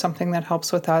mentioned as something that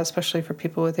helps with that, especially for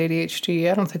people with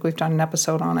ADHD. I don't think we've done an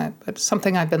episode on it, but it's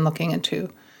something I've been looking into.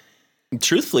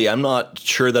 Truthfully, I'm not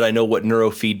sure that I know what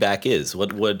neurofeedback is.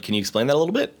 What can you explain that a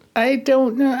little bit? I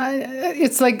don't know.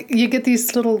 It's like you get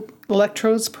these little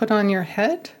electrodes put on your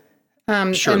head.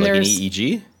 Sure, like an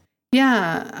EEG?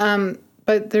 Yeah,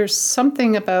 but there's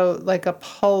something about like a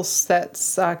pulse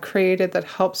that's created that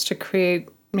helps to create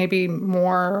maybe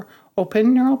more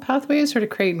open neural pathways, or to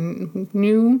create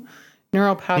new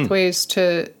neural pathways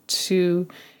to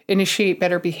initiate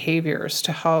better behaviors,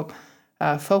 to help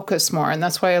focus more. And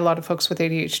that's why a lot of folks with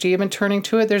ADHD have been turning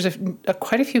to it. There's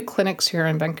quite a few clinics here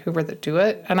in Vancouver that do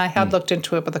it. And I had looked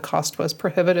into it, but the cost was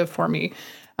prohibitive for me.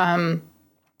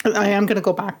 I am going to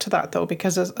go back to that, though,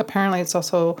 because apparently it's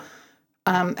also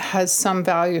has some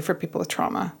value for people with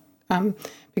trauma.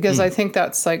 Because I think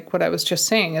that's like what I was just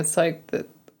saying. It's like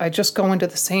I just go into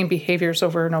the same behaviors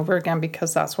over and over again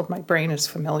because that's what my brain is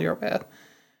familiar with.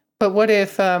 But what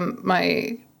if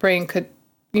my brain could,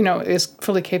 is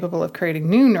fully capable of creating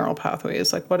new neural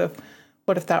pathways? Like what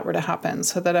if that were to happen,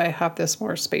 so that I have this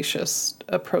more spacious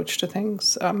approach to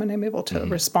things, and I'm able to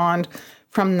respond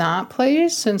from that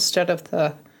place instead of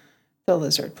the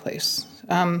lizard place.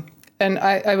 And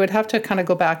I would have to kind of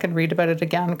go back and read about it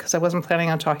again because I wasn't planning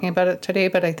on talking about it today,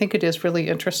 but I think it is really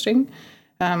interesting.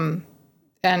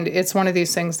 And it's one of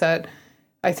these things that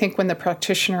I think when the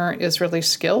practitioner is really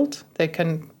skilled, they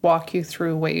can walk you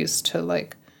through ways to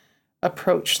like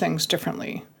approach things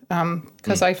differently.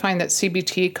 Because I find that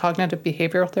CBT, cognitive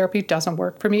behavioral therapy, doesn't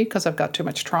work for me because I've got too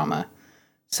much trauma.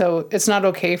 So it's not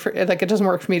okay it doesn't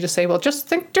work for me to say, well, just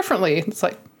think differently. It's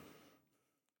like,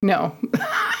 no.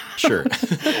 Sure.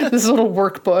 This little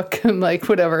workbook and like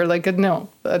whatever, like, no,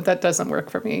 that doesn't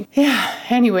work for me. Yeah.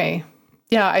 Anyway.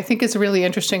 Yeah, I think it's really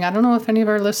interesting. I don't know if any of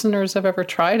our listeners have ever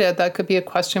tried it. That could be a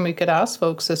question we could ask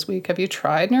folks this week. Have you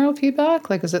tried neurofeedback?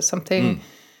 Like, is it something,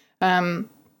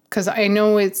 because I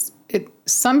know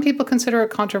some people consider it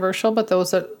controversial, but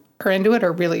those that are into it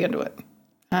are really into it.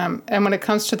 And when it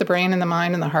comes to the brain and the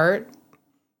mind and the heart,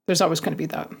 there's always going to be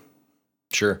that.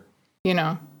 Sure.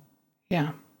 Yeah.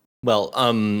 Well,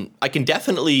 I can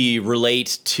definitely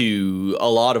relate to a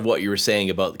lot of what you were saying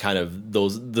about kind of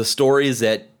the stories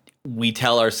that we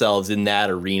tell ourselves in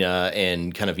that arena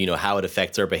and kind of, how it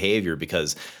affects our behavior,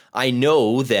 because I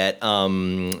know that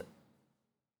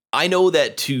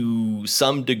to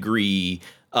some degree,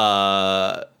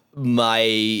 my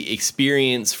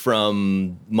experience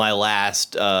from my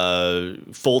last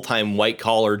full-time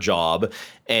white-collar job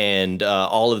and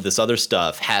all of this other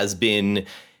stuff has had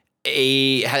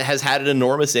an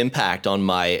enormous impact on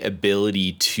my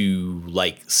ability to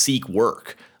like seek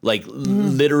work. Like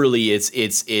literally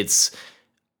it's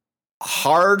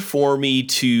hard for me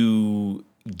to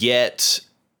get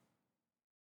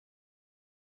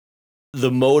the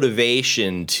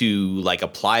motivation to like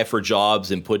apply for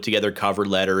jobs and put together cover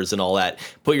letters and all that,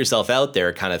 put yourself out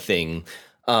there kind of thing.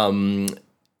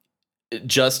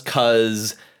 Just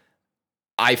 'cause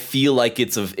I feel like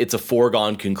it's a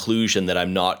foregone conclusion that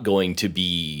I'm not going to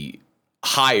be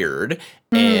hired.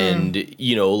 And,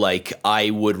 like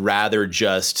I would rather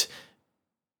just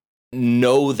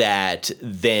know that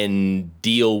than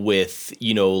deal with,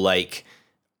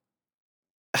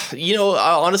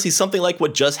 honestly, something like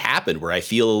what just happened where I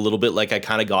feel a little bit like I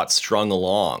kind of got strung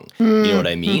along. You know what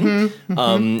I mean?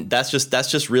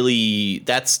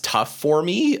 That's tough for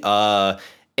me.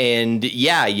 And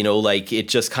yeah, like it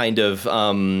just kind of,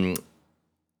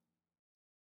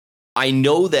 I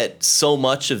know that so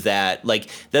much of that, like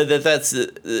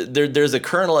there's a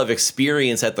kernel of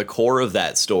experience at the core of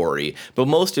that story, but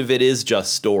most of it is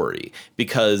just story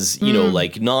because,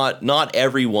 like not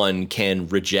everyone can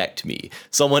reject me.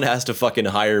 Someone has to fucking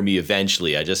hire me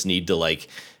eventually. I just need to like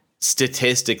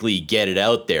statistically get it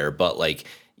out there. But like,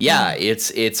 yeah,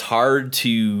 it's hard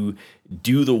to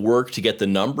do the work to get the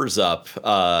numbers up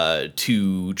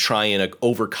to try and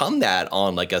overcome that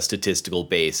on like a statistical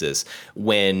basis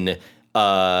when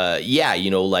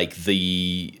like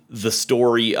the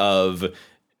story of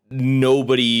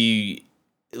nobody,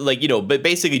 like, but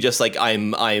basically just like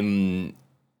I'm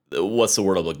what's the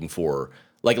word I'm looking for?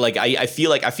 Like I feel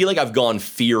like I've gone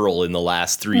feral in the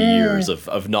last 3 years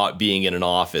of not being in an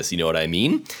office, you know what I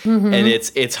mean? And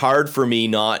it's hard for me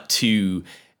not to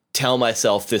tell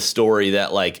myself this story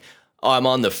that like, oh, I'm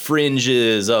on the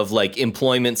fringes of like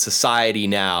employment society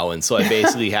now. And so I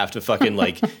basically have to fucking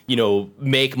like,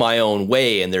 make my own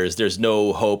way. And there's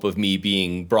no hope of me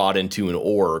being brought into an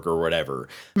org or whatever.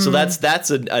 So that's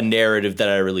a narrative that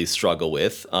I really struggle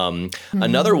with.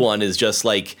 Another one is just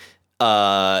like,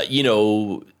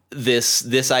 this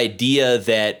idea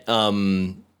that, how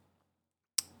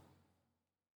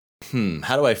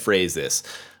do I phrase this?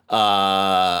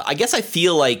 I guess I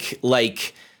feel like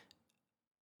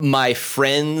my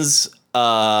friends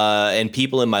and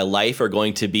people in my life are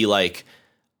going to be like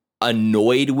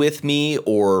annoyed with me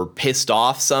or pissed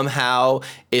off somehow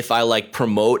if I like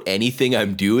promote anything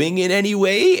I'm doing in any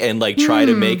way and like try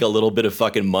to make a little bit of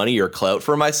fucking money or clout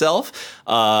for myself.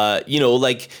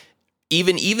 Like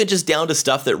even just down to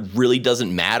stuff that really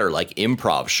doesn't matter, like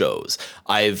improv shows.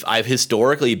 I've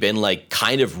historically been like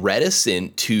kind of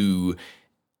reticent to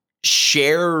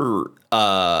share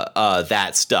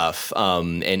that stuff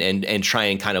and try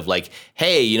and kind of like,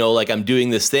 hey, like I'm doing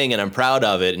this thing and I'm proud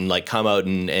of it and like come out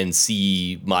and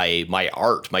see my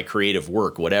art, my creative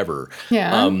work, whatever.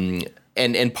 Yeah.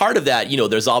 and part of that,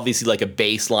 there's obviously like a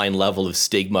baseline level of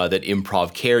stigma that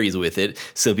improv carries with it,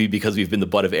 simply because we've been the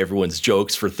butt of everyone's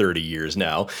jokes for 30 years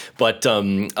now. But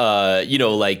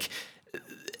like,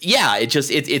 yeah,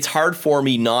 it's hard for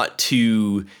me not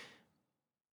to.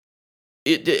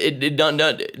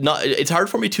 It's hard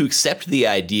for me to accept the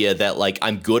idea that like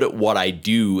I'm good at what I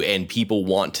do and people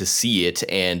want to see it,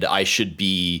 and I should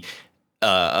be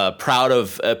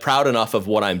proud enough of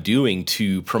what I'm doing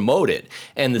to promote it.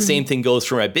 And the same thing goes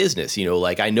for my business.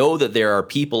 Like I know that there are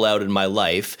people out in my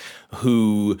life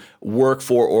who work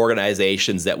for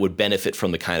organizations that would benefit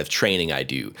from the kind of training I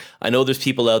do. I know there's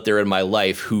people out there in my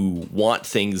life who want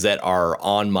things that are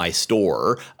on my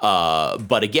store,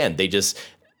 but again,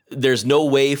 there's no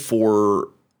way for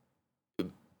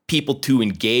people to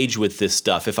engage with this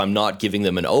stuff if I'm not giving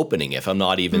them an opening, if I'm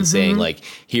not even saying like,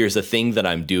 here's a thing that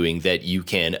I'm doing that you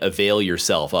can avail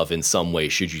yourself of in some way,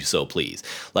 should you so please.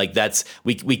 Like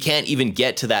we can't even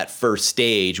get to that first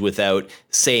stage without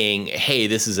saying, hey,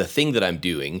 this is a thing that I'm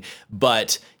doing.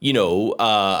 But,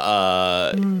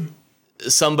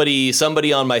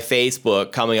 somebody on my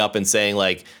Facebook coming up and saying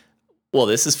like, well,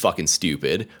 this is fucking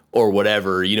stupid or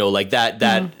whatever, like that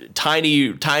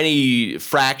tiny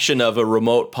fraction of a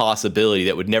remote possibility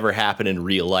that would never happen in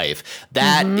real life.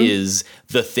 That is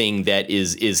the thing that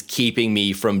is keeping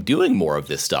me from doing more of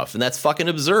this stuff. And that's fucking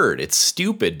absurd. It's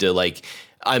stupid to like,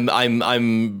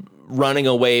 I'm running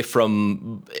away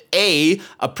from a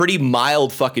pretty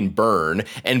mild fucking burn,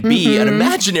 and B, an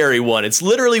imaginary one. It's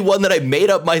literally one that I made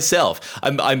up myself.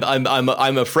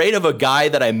 I'm afraid of a guy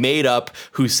that I made up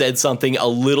who said something a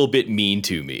little bit mean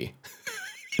to me.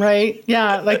 Right.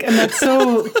 Yeah. Like, and that's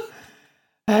so,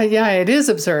 yeah, it is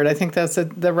absurd. I think that's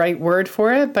the right word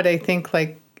for it. But I think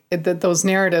like those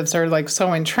narratives are like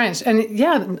so entrenched, and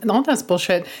yeah, all that's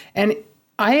bullshit. And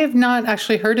I have not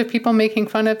actually heard of people making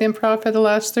fun of improv for the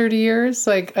last 30 years.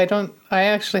 Like, I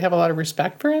actually have a lot of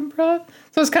respect for improv.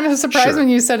 So it's kind of a surprise when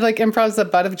you said like improv's the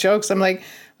butt of jokes. I'm like,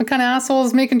 what kind of asshole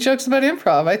is making jokes about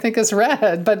improv? I think it's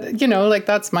rad, but like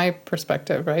that's my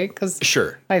perspective, right? Because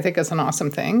I think it's an awesome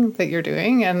thing that you're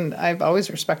doing, and I've always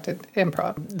respected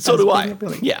improv. So do I.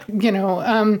 Really, yeah.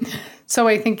 So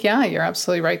I think, yeah, you're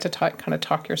absolutely right to kind of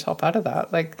talk yourself out of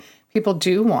that. Like, people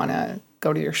do want to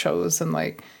go to your shows and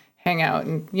like hang out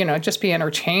and, just be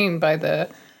entertained by the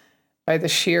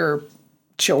sheer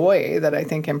joy that I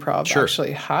think improv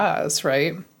actually has,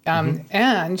 right?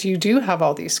 And you do have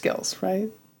all these skills, right?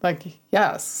 Like,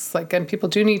 yes, like, and people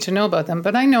do need to know about them.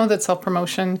 But I know that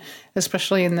self-promotion,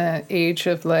 especially in the age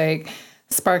of like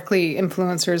sparkly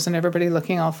influencers and everybody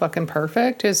looking all fucking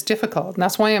perfect, is difficult. And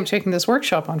that's why I'm taking this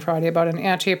workshop on Friday about an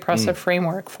anti-oppressive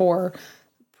framework for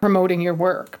promoting your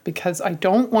work, because I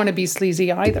don't want to be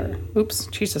sleazy either. Oops,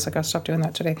 Jesus, I got to stop doing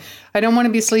that today. I don't want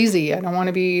to be sleazy. I don't want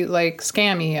to be like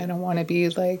scammy. I don't want to be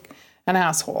like an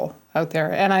asshole out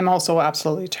there. And I'm also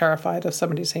absolutely terrified of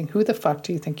somebody saying, who the fuck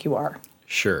do you think you are?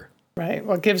 Sure. Right.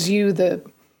 What gives you the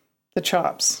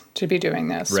chops to be doing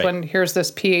this? Right. When here's this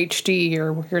PhD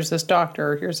or here's this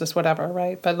doctor, or here's this whatever,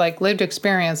 right? But like lived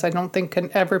experience, I don't think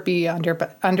can ever be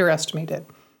underestimated.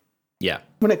 Yeah.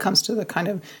 When it comes to the kind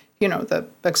of, the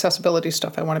accessibility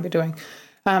stuff I want to be doing.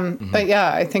 But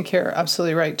yeah, I think you're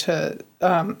absolutely right to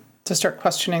start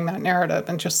questioning that narrative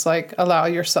and just like allow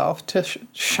yourself to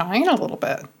shine a little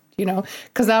bit,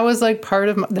 because that was like part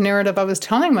of the narrative I was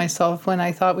telling myself when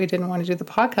I thought we didn't want to do the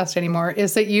podcast anymore,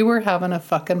 is that you were having a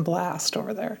fucking blast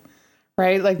over there.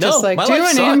 Right? Like, just like doing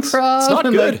improv. It's not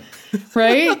good. Like,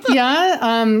 right?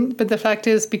 Yeah. But the fact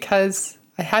is, because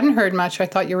I hadn't heard much, I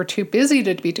thought you were too busy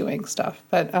to be doing stuff.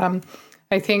 But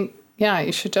I think, yeah,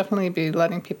 you should definitely be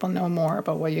letting people know more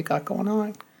about what you got going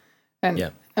on. And,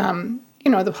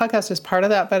 the podcast is part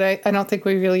of that, but I don't think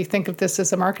we really think of this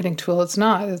as a marketing tool. It's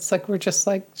not. It's like we're just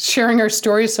like sharing our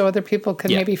stories so other people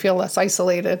can maybe feel less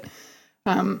isolated.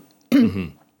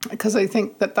 Because I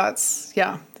think that's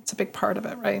a big part of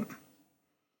it, right?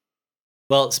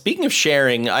 Well, speaking of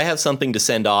sharing, I have something to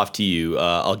send off to you.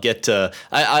 I'll get to,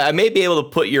 I may be able to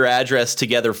put your address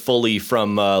together fully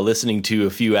from listening to a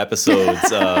few episodes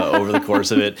over the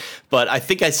course of it. But I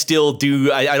think I still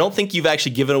do. I don't think you've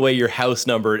actually given away your house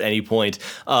number at any point.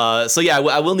 So yeah,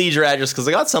 I will need your address because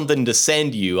I got something to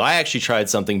send you. I actually tried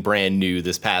something brand new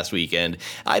this past weekend.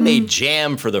 I made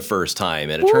jam for the first time,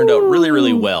 and it turned out really,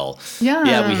 really well.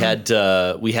 Yeah,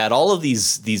 we had all of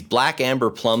these black amber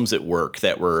plums at work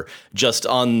that were just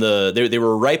on they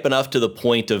were ripe enough to the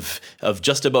point of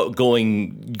just about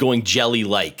going jelly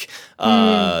like.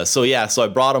 So I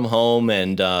brought them home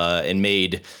and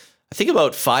made I think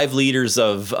about 5 liters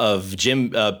of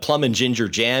plum and ginger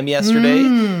jam yesterday,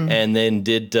 and then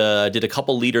did a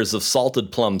couple liters of salted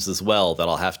plums as well that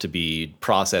I'll have to be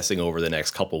processing over the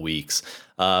next couple weeks.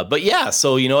 But yeah,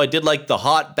 so, I did like the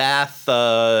hot bath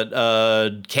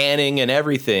canning and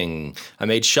everything. I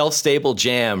made shelf-stable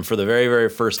jam for the very, very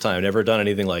first time. Never done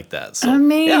anything like that. So,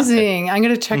 amazing. Yeah. I'm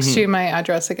going to text you my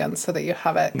address again so that you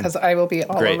have it, because I will be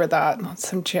all over that.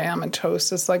 Some jam and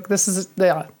toast. It's like, this is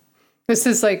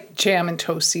like jam and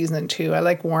toast season too. I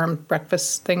like warm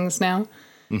breakfast things now.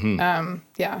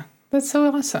 Yeah, that's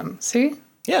so awesome. See?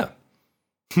 Yeah.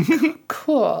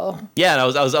 Cool. Yeah, and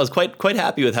I was quite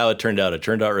happy with how it turned out. It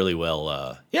turned out really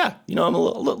well. Yeah, I'm a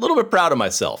little bit proud of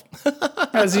myself.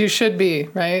 As you should be,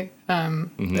 right?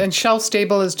 And shelf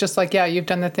stable is just like, you've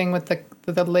done the thing with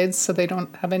the lids so they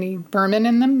don't have any vermin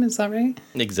in them. Is that right?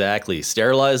 Exactly.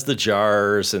 Sterilize the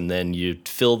jars, and then you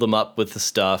fill them up with the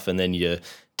stuff, and then you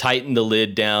tighten the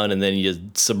lid down, and then you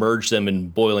submerge them in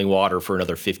boiling water for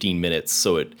another 15 minutes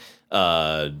so it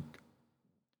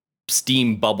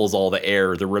steam bubbles all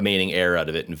the remaining air out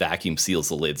of it, and vacuum seals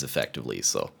the lids effectively.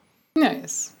 So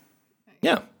nice.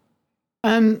 Yeah.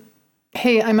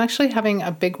 Hey, I'm actually having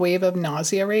a big wave of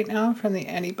nausea right now from the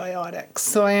antibiotics.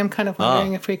 So I am kind of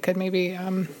wondering if we could maybe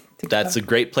that's a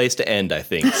great place to end, I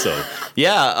think. So,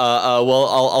 yeah. Well,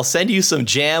 I'll send you some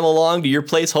jam along to your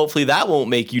place. Hopefully, that won't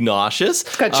make you nauseous.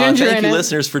 It's got ginger in it. Thank you,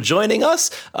 listeners, for joining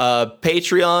us.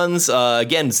 Patreons,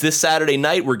 again, it's this Saturday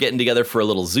night. We're getting together for a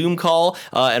little Zoom call,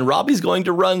 and Robbie's going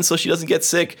to run so she doesn't get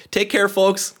sick. Take care,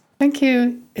 folks. Thank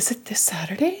you. Is it this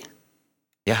Saturday?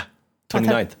 Yeah,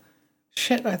 29th.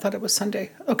 Shit, I thought it was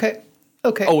Sunday. Okay.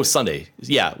 Oh, Sunday.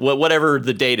 Yeah, whatever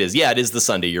the date is. Yeah, it is the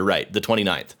Sunday. You're right, the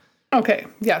 29th. Okay,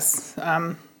 yes.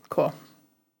 Cool.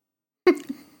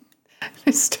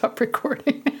 I stop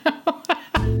recording now.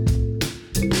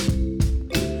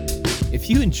 If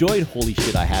you enjoyed Holy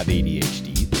Shit, I Have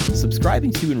ADHD,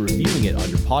 subscribing to and reviewing it on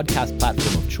your podcast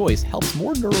platform of choice helps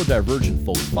more neurodivergent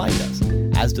folks find us,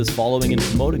 as does following and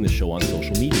promoting the show on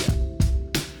social media.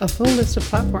 A full list of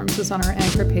platforms is on our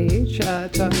Anchor page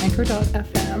at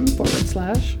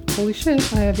anchor.fm/Holy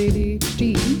Shit, I Have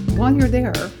ADHD. While you're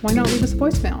there, why not leave us a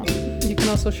voicemail? You can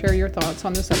also share your thoughts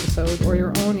on this episode or your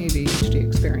own ADHD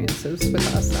experiences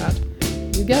with us at,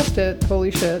 you guessed it, Holy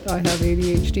Shit, I Have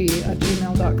ADHD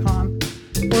 @gmail.com,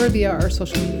 or via our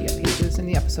social media pages in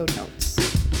the episode notes.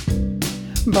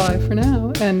 Bye for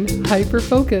now, and hyper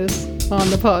focus on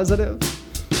the positive.